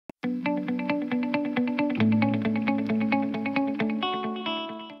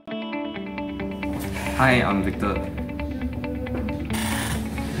Hi, I'm Victor.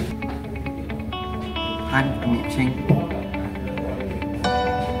 Hi, I'm Ching.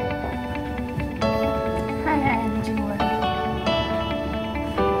 Hi, I am Jingwen.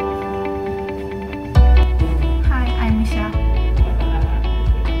 Hi, I'm Misha.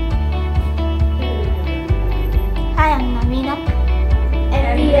 Hi, I'm Navina.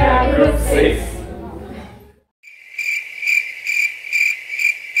 And we are Group 6.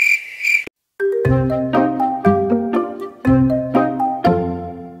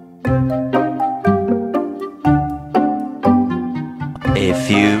 A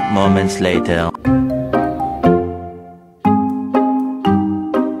few moments later.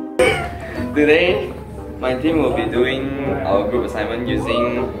 Today, my team will be doing our group assignment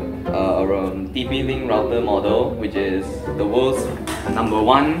using a TP-Link router model, which is the world's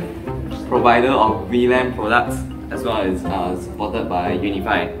 #1 provider of VLAN products, as well as supported by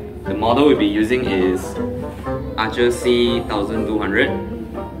Unify. The model we'll be using is Archer C1200.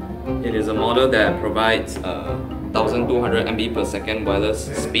 It is a model that provides 1200 MB per second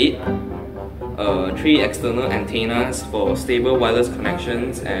wireless speed, 3 external antennas for stable wireless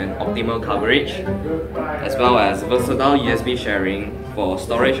connections and optimal coverage, as well as versatile USB sharing for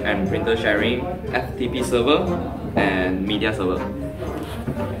storage and printer sharing, FTP server, and media server.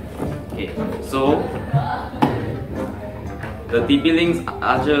 Okay, so the TP-Link's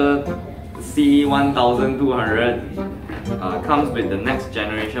Archer C1200 comes with the next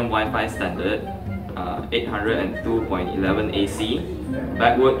generation Wi-Fi standard, 802.11 AC,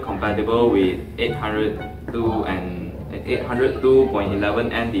 backward compatible with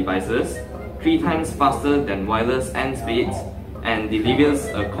 802.11n devices, 3 times faster than wireless N speeds, and delivers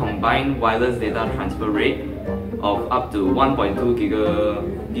a combined wireless data transfer rate of up to 1.2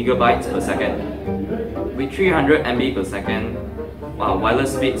 gigabytes per second. With 300 MB per second,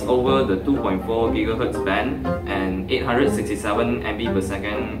 wireless speeds over the 2.4 GHz band and 867 MB per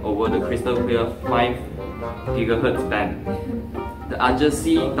second over the crystal clear 5 GHz band. The Archer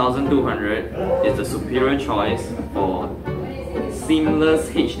C1200 is the superior choice for seamless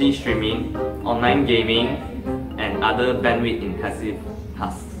HD streaming, online gaming, and other bandwidth-intensive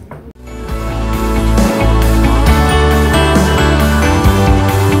tasks.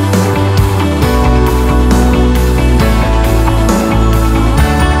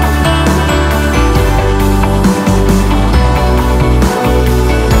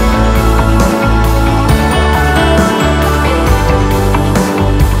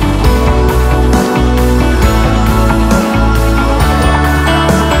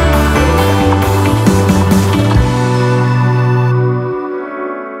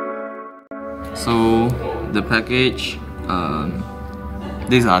 So the package,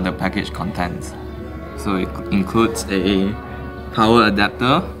 these are the package contents. So it includes a power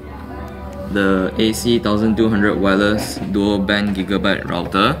adapter, the AC 1200 wireless dual band gigabyte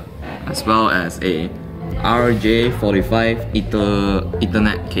router, as well as a RJ45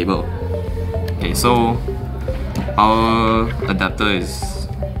 Ethernet cable. Okay, so our adapter is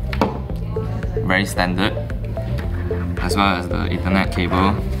very standard, as well as the Ethernet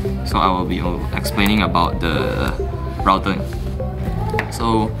cable. So I will be explaining about the router.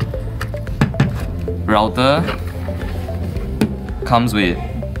 So router comes with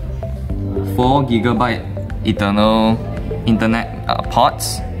 4 GB internal internet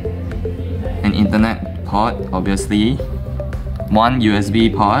ports, an internet port obviously, 1 USB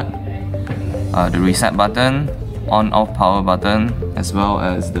port, the reset button, on-off power button, as well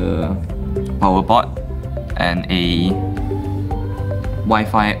as the power port, and a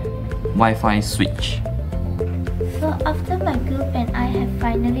Wi-Fi switch. So after my group and I have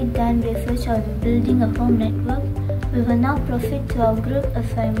finally done research on building a home network, we will now proceed to our group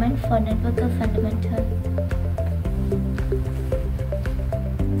assignment for Networker Fundamental.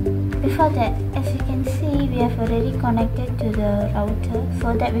 Before that, as you can see, we have already connected to the router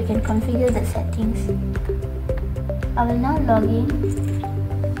so that we can configure the settings. I will now log in.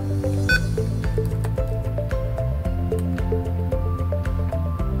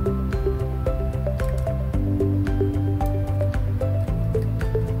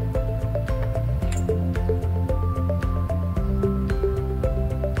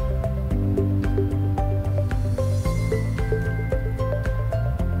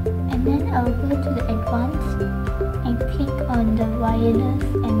 I will go to the advanced and click on the wireless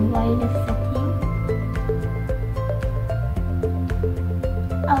and wireless setting.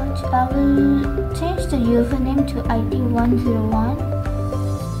 I will change the username to IT101.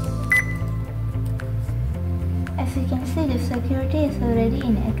 As you can see, the security is already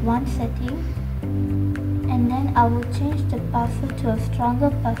in advanced setting. And then I will change the password to a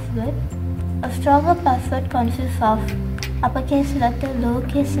stronger password. A stronger password consists of uppercase letter,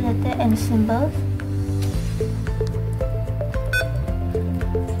 lowercase letter and symbols.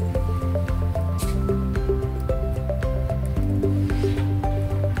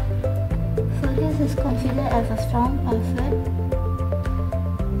 So this is considered as a strong password.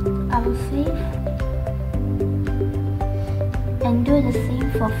 I will save and do the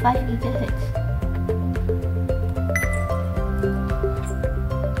same for 5 GHz.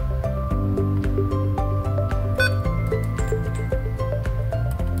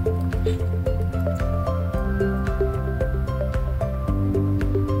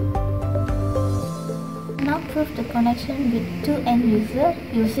 Now prove the connection with two end users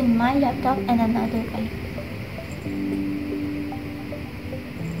using my laptop and another one.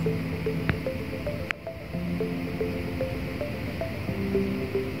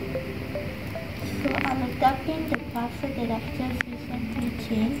 So I will type in the password that I've just recently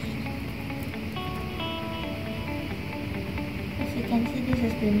changed. As you can see, this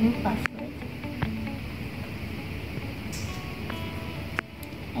is the new password.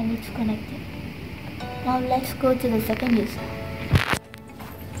 And it's connected. Now let's go to the second user.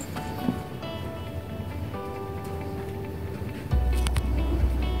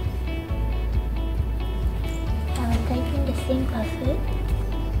 I will type in the same password.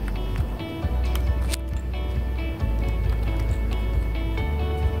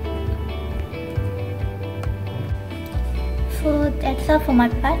 So that's all for my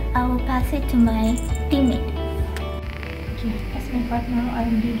part. I will pass it to my teammate. Okay, as my part now, I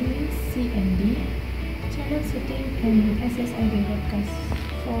will be doing C and D. Channel setting and SSID broadcast.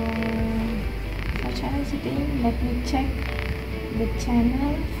 For channel setting, let me check the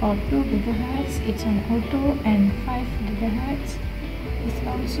channel for 2 GHz. It's on auto, and 5 GHz is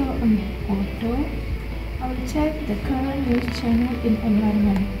also on auto. I will check the current used channel in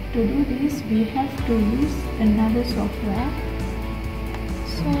environment. To do this, we have to use another software.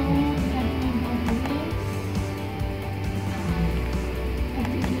 So let me go to this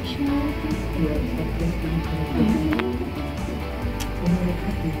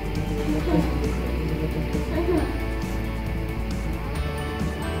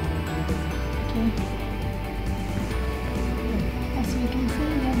As we can see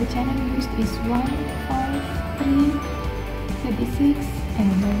here, the channel used is 1, 5, 3, 36 and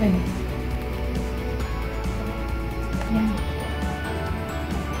 11. Yeah.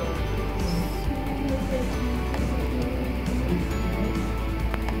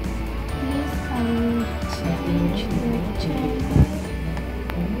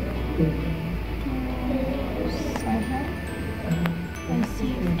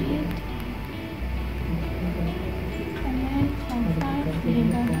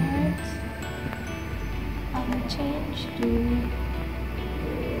 Change to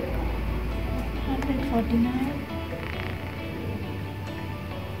 149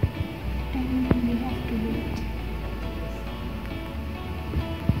 and we have to wait.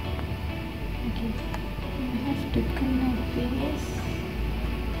 Okay, we have to connect this.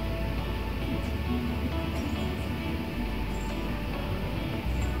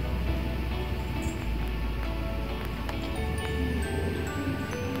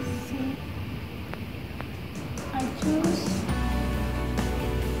 Choose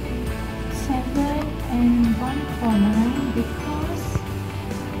 7 and 149 because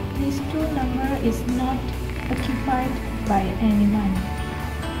these two number is not occupied by anyone.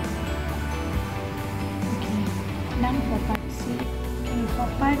 Okay, done for part C. Okay, for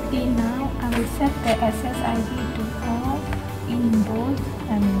part D now, I will set the SSID to off in both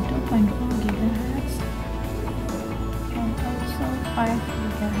 2.4 GHz and also 5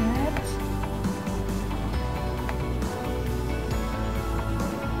 GHz.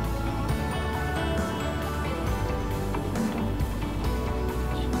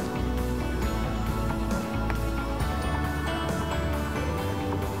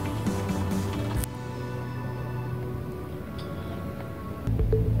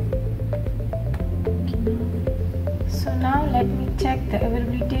 So now let me check the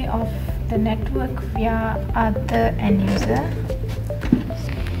availability of the network via other end user.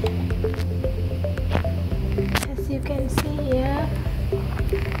 As you can see here,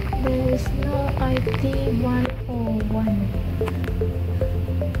 there is no IP 101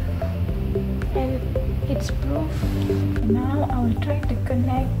 and it's proof. Now I will try to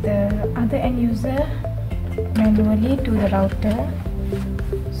connect the other end user manually to the router.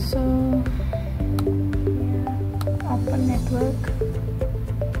 So open network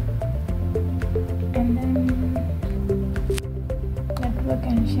and then network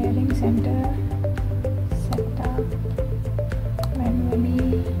and sharing center, setup,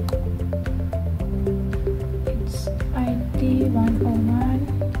 manually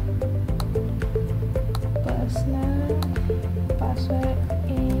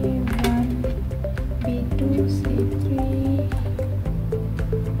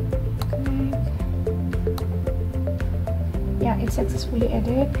successfully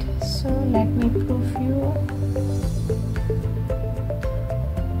added. So let me prove you.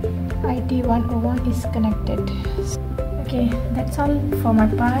 IT101 is connected. Okay, that's all for my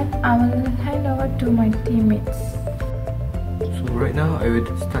part. I will hand over to my teammates. So right now I will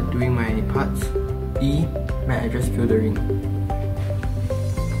start doing my parts. E, MAC address filtering.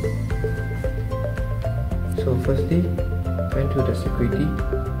 So firstly, went to the security.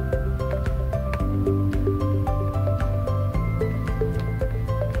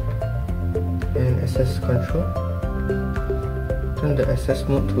 And access control. Turn the access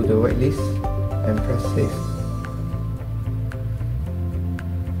mode to the whitelist and press save.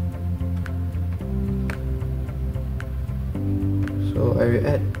 So I will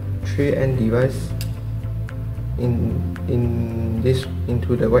add 3 end device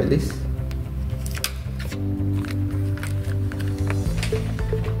into the whitelist.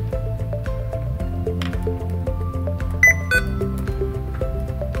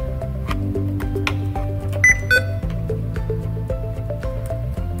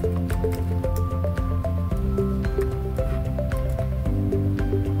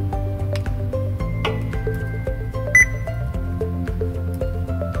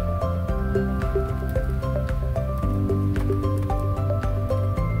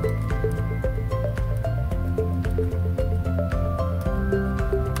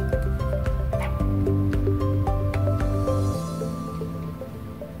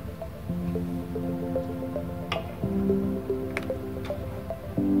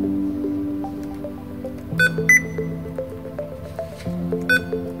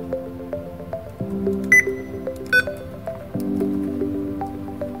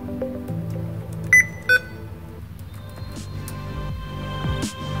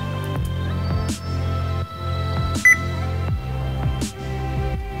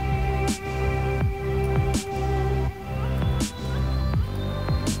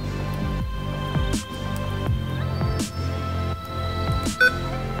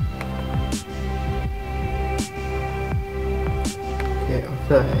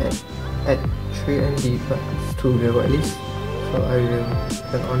 After I add 3 ND parts to the whitelist, so I will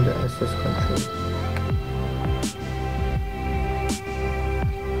turn on the access control.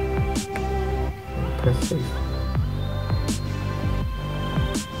 Press save.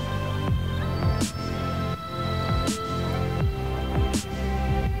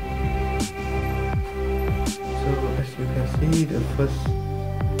 So as you can see, the first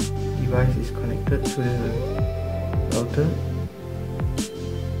device is connected to the router.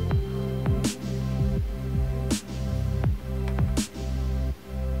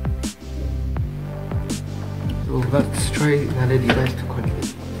 So let's try another device to connect.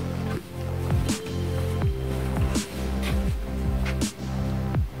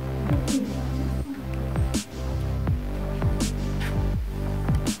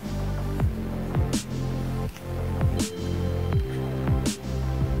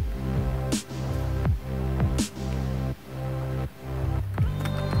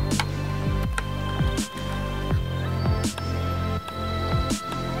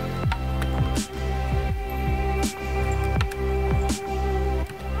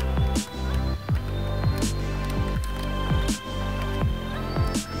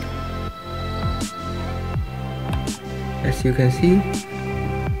 As you can see,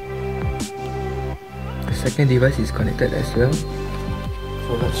 the second device is connected as well.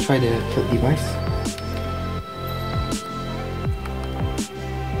 So let's try the third device.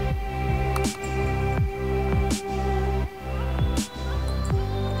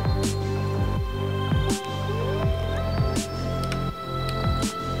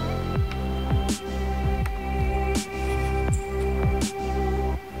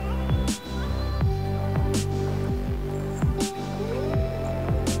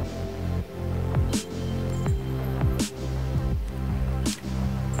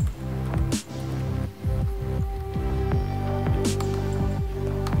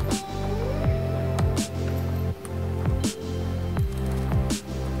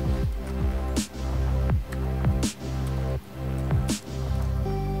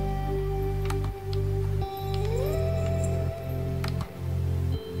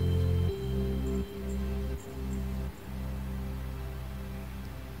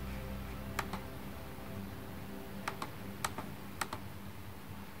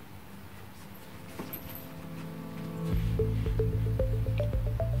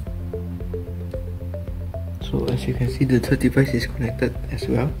 So as you can see, the third device is connected as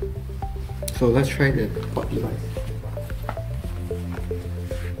well. So let's try the fourth device.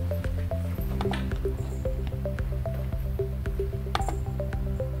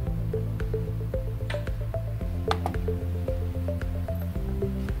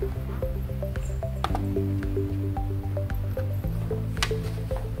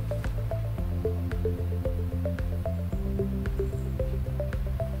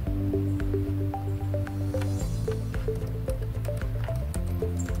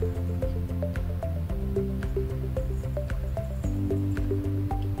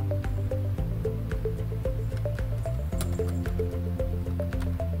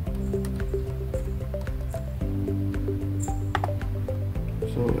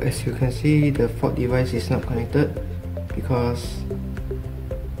 as you can see, the fourth device is not connected because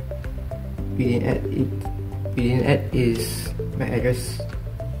we didn't add its MAC address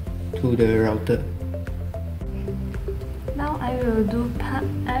to the router. Now I will do part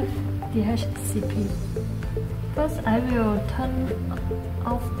F DHCP. First I will turn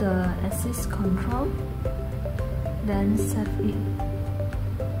off the access control, then save it.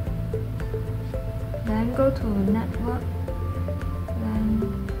 Then go to network, then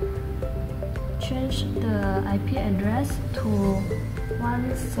change the IP address to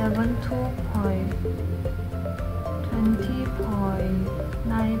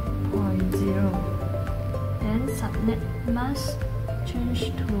 172.20.9.0. Then subnet mask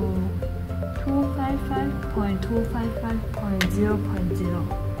change to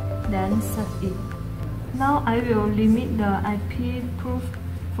 255.255.0.0. Then save it. Now I will limit the IP proof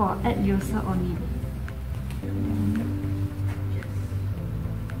for add user only.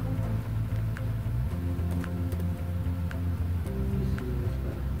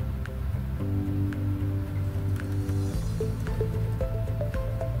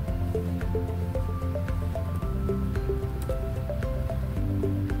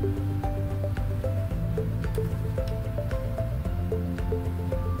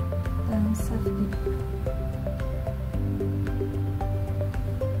 Then save it.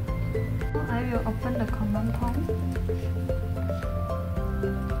 Now I will open the command prompt.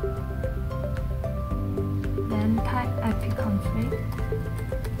 Then type ipconfig.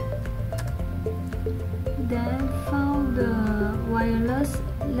 Then found the wireless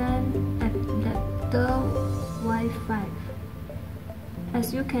LAN adapter Wi-Fi.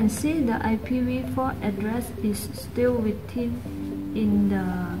 As you can see, the IPv4 address is still within in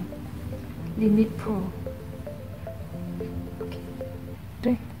the limit pro.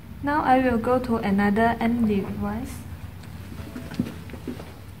 Okay. Now I will go to another end device.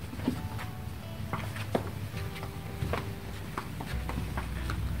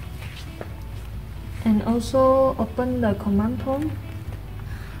 And also open the command prompt.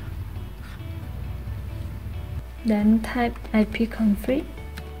 Then type ipconfig.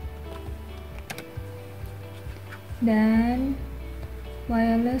 Then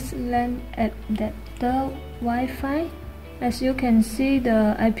wireless LAN adapter Wi-Fi. As you can see,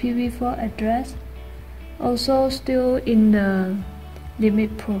 the IPv4 address also still in the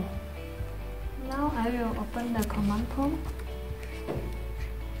limit pro. Now I will open the command prompt.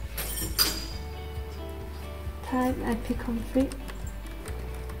 Type ipconfig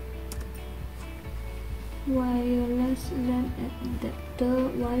wireless LAN adapter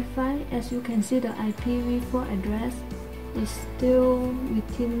Wi-Fi. As you can see, the IPv4 address is still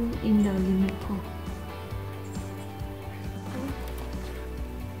within in the limit pro.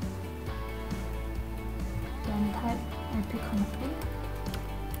 Then type ipconfig.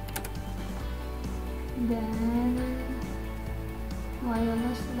 Then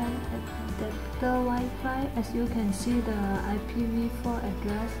wireless LAN adapter Wi-Fi. As you can see, the IPv4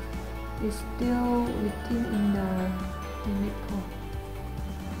 address is still within in the limit pro.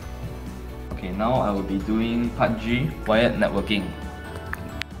 Okay, now I will be doing part G, wired networking.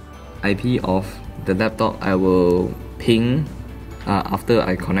 IP of the laptop I will ping after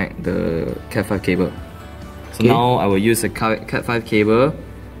I connect the Cat5 cable. So now I will use a Cat5 cable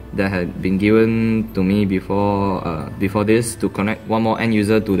that had been given to me before this to connect one more end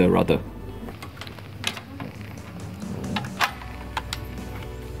user to the router.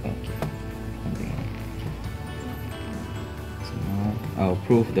 So now I'll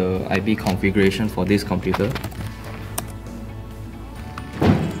prove the IP configuration for this computer.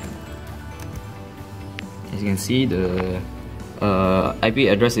 As you can see, the IP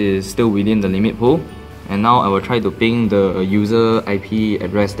address is still within the limit pool. And now I will try to ping the user IP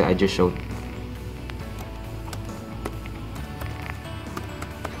address that I just showed.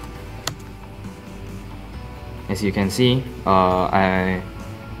 As you can see, I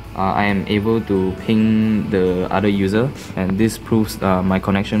am able to ping the other user, and this proves my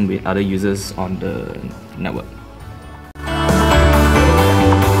connection with other users on the network.